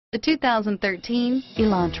The 2013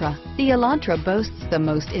 Elantra. The Elantra boasts the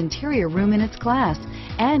most interior room in its class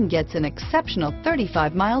and gets an exceptional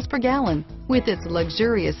 35 miles per gallon. With its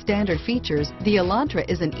luxurious standard features, the Elantra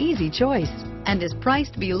is an easy choice and is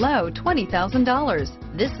priced below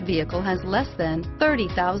 $20,000. This vehicle has less than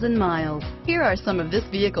 30,000 miles. Here are some of this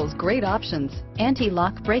vehicle's great options: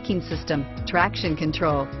 anti-lock braking system, traction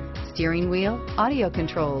control, steering wheel audio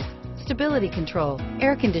controls, stability control,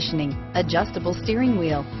 air conditioning, adjustable steering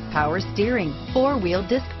wheel, power steering, four-wheel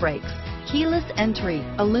disc brakes, keyless entry,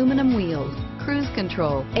 aluminum wheels, cruise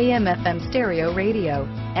control, AM/FM stereo radio,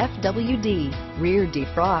 FWD, rear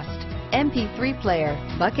defrost, MP3 player,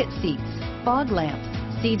 bucket seats, fog lamps,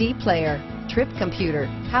 CD player, trip computer,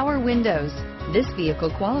 power windows. This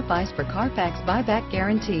vehicle qualifies for Carfax buyback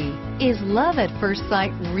guarantee. Is love at first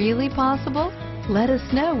sight really possible? Let us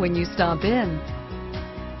know when you stop in.